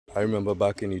I remember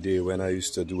back in the day when I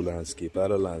used to do landscape. I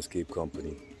had a landscape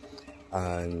company,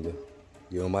 and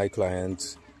my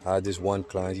client, I had this one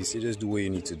client. He said, just do what you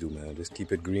need to do, man. Just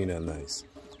keep it green and nice.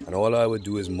 And all I would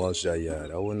do is mulch that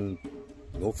yard. I wouldn't,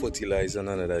 no fertilizer,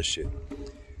 none of that shit.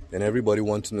 Then everybody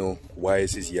wants to know, why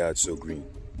is his yard so green?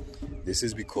 This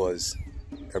is because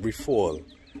every fall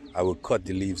I would cut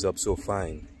the leaves up so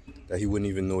fine that he wouldn't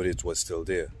even know that it was still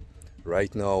there.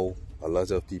 Right now, a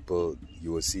lot of people,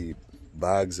 you will see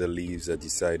bags of leaves that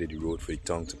decided the road for the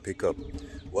tongue to pick up.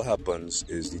 What happens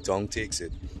is the tongue takes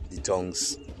it, the tongue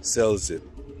sells it,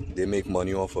 they make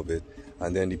money off of it,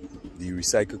 and then the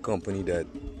recycle company that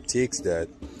takes that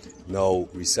now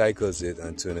recycles it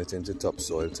and turn it into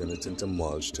topsoil, turn it into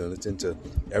mulch, turn it into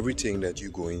everything that you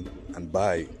go in and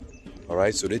buy.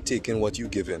 Alright, so they're taking what you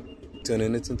give in,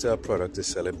 turning it into a product to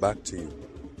sell it back to you.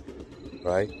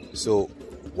 Right? So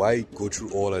why go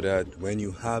through all of that when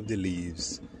you have the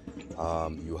leaves,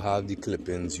 you have the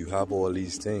clippings, you have all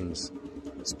these things?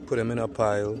 Just put them in a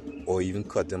pile or even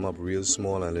cut them up real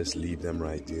small and just leave them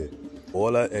right there.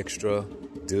 All that extra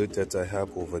dirt that I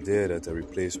have over there that I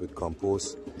replaced with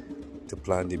compost to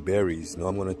plant the berries, now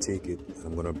I'm going to take it and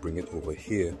I'm going to bring it over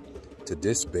here to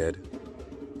this bed.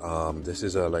 This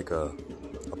is like a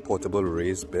portable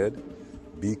raised bed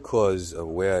because of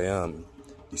where I am.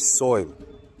 The soil,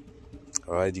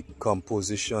 alright, the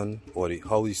composition or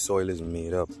how the soil is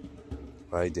made up,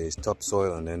 right? There's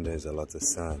topsoil and then there's a lot of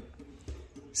sand.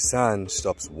 Sand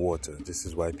stops water. This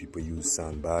is why people use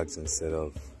sandbags instead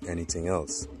of anything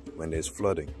else when there's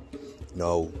flooding.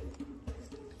 Now,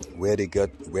 where they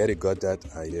got that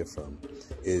idea from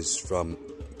is from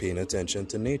paying attention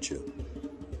to nature,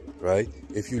 right?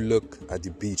 If you look at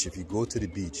the beach, if you go to the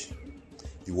beach,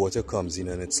 the water comes in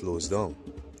and it slows down.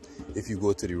 If you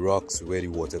go to the rocks where the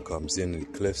water comes in, the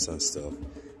cliffs and stuff,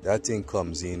 that thing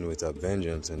comes in with a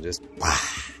vengeance and just bah!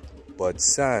 But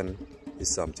sand is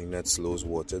something that slows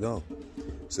water down.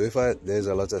 So if there's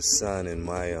a lot of sand in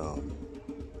my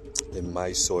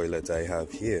soil that I have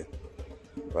here,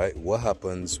 right? What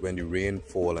happens when the rain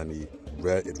falls and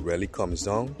it really comes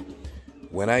down?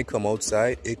 When I come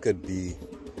outside, it could be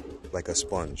like a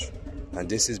sponge, and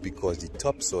this is because the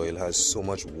topsoil has so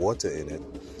much water in it.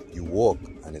 You walk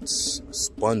and it's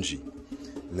spongy.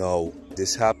 Now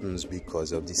this happens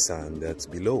because of the sand that's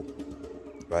below,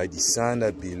 right? The sand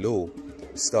that below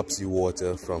stops the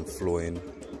water from flowing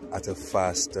at a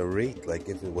faster rate, like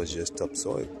if it was just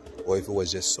topsoil or if it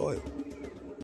was just soil.